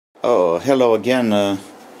Oh, hello again.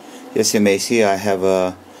 Yes, you may see I have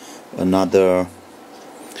another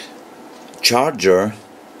charger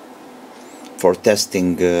for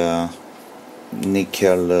testing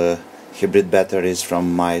nickel hybrid batteries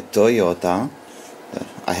from my Toyota.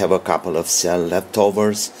 I have a couple of cell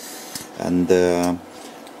leftovers, and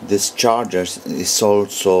this charger is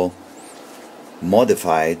also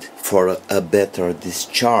modified for a better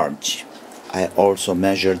discharge. I also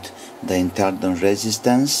measured the internal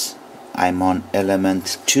resistance. I'm on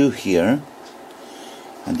element 2 here,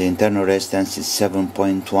 and the internal resistance is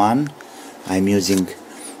 7.1. I'm using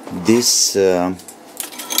this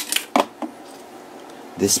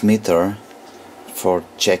this meter for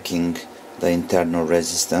checking the internal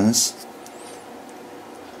resistance,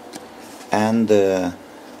 and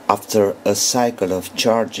after a cycle of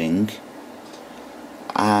charging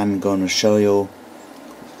I'm gonna show you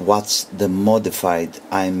what's the modified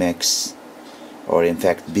IMAX, or in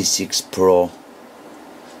fact B6Pro,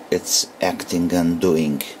 it's acting and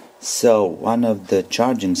doing. So one of the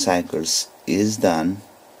charging cycles is done.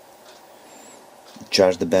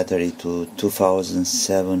 Charge the battery to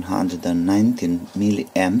 2719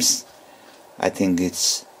 milliamps. I think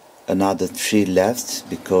it's another 3 left,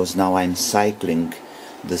 because now I'm cycling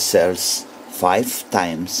the cells 5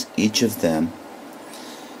 times, each of them.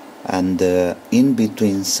 And in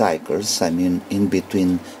between cycles, I mean in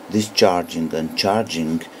between discharging and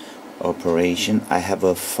charging operation, I have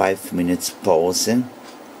a 5 minutes pause.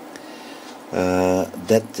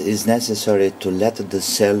 That is necessary to let the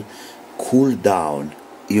cell cool down.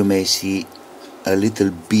 You may see a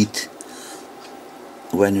little bit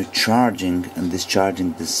when you're charging and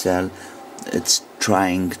discharging the cell, it's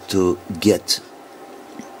trying to get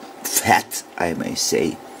fat, I may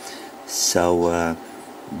say. So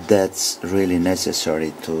that's really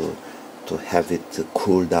necessary to have it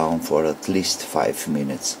cool down for at least 5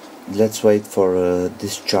 minutes. Let's wait for a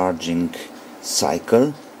discharging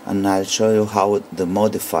cycle, and I'll show you how the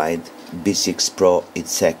modified B6Pro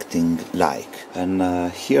is acting like. And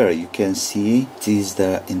here you can see it is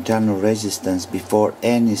the internal resistance before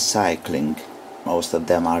any cycling. Most of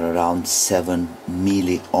them are around 7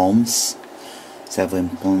 milliohms,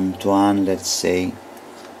 7.1, let's say.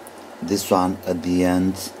 This one at the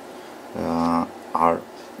end are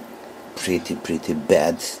pretty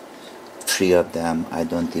bad. 3 of them, I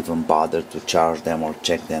don't even bother to charge them or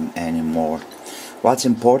check them anymore. What's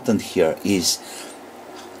important here is,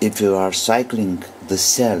 if you are cycling the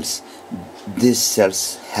cells, these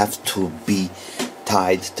cells have to be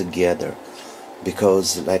tied together,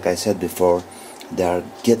 because like I said before, they are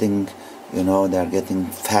getting, they are getting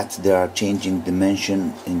fat. They are changing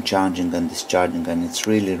dimension in charging and discharging, and it's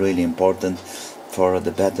really important for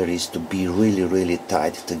the batteries to be really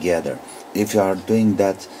tied together. If you are doing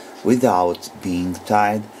that without being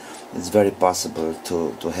tied, it's very possible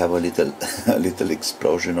to have a little a little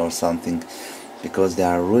explosion or something, because they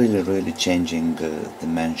are really changing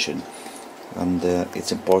dimension, and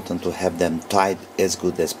it's important to have them tied as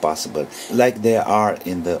good as possible, like they are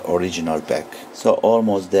in the original pack. So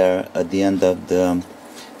almost there at the end of the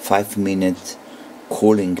 5 minute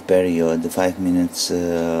cooling period, the 5 minutes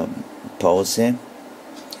pause,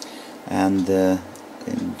 and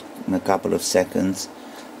in a couple of seconds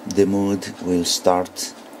the mood will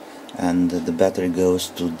start and the battery goes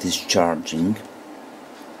to discharging.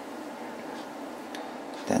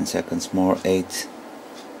 10 seconds more, 8.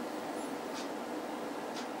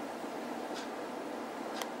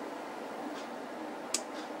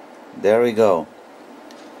 There we go.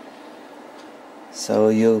 So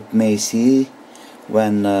you may see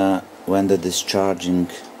when the discharging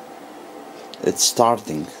it's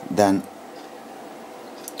starting, then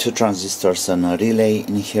 2 transistors and a relay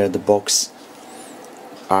in here, the box,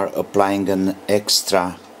 are applying an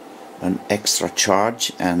extra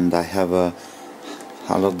charge, and I have a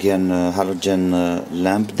halogen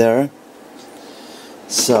lamp there.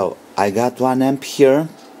 So I got 1 amp here.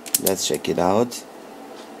 Let's check it out.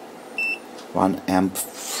 1 amp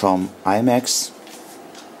from IMAX.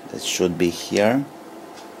 That should be here.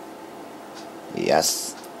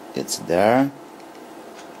 Yes, it's there.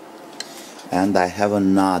 And I have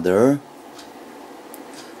another,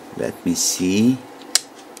 let me see,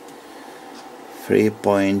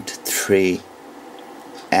 3.3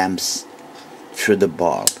 amps through the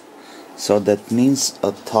bulb. So that means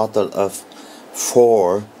a total of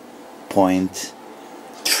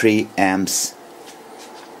 4.3 amps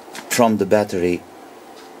from the battery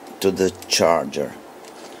to the charger.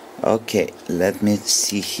 Okay, let me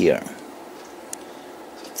see here.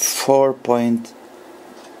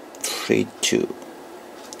 4.32.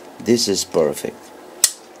 This is perfect.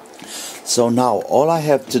 So now all I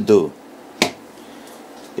have to do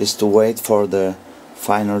is to wait for the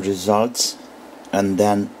final results, and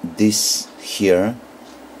then this here,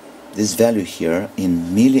 this value here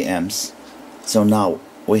in milliamps. So now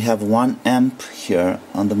we have 1 amp here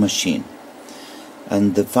on the machine,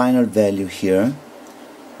 and the final value here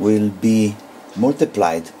will be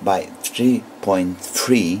multiplied by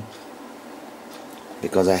 3.3,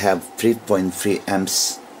 because I have 3.3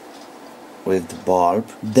 amps with the bulb.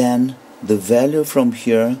 Then the value from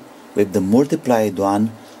here with the multiplied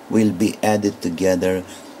one will be added together,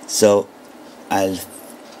 so I'll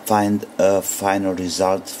find a final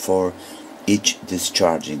result for each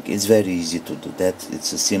discharging. It's very easy to do that.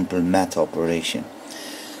 It's a simple math operation.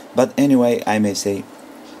 But anyway, I may say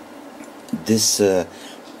this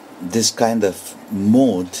this kind of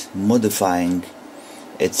modifying,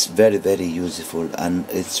 it's very useful, and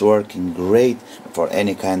it's working great for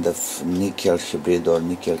any kind of nickel hybrid or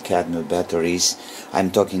nickel cadmium batteries.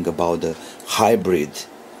 I'm talking about the hybrid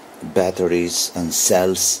batteries and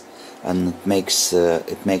cells, and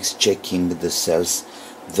it makes checking the cells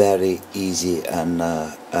very easy and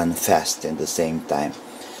fast at the same time.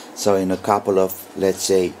 So in a couple of, let's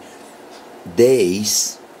say,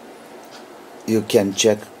 days, you can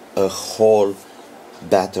check a whole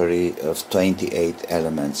battery of 28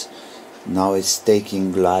 elements. Now it's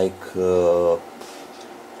taking like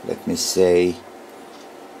let me say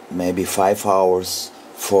maybe 5 hours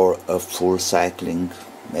for a full cycling,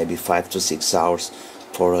 maybe 5 to 6 hours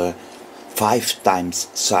for a 5 times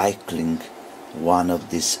cycling one of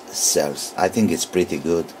these cells. I think it's pretty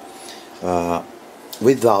good.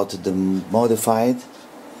 Without the modified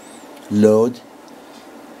load,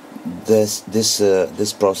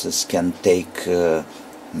 this process can take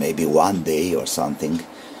maybe 1 day or something,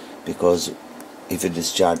 because if you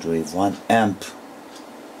discharge with 1 amp,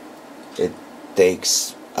 it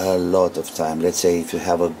takes a lot of time. Let's say if you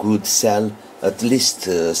have a good cell, at least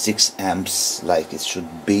 6 amps like it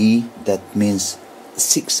should be, that means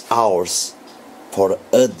 6 hours for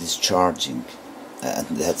a discharging, and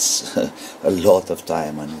that's a lot of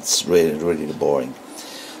time, and it's really boring.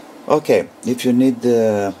 Okay, if you need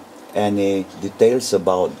any details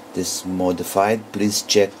about this modified, please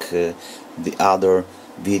check the other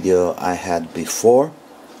video I had before,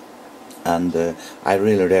 and I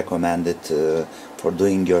really recommend it for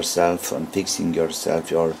doing yourself and fixing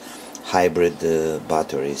yourself your hybrid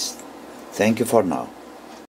batteries. Thank you for now.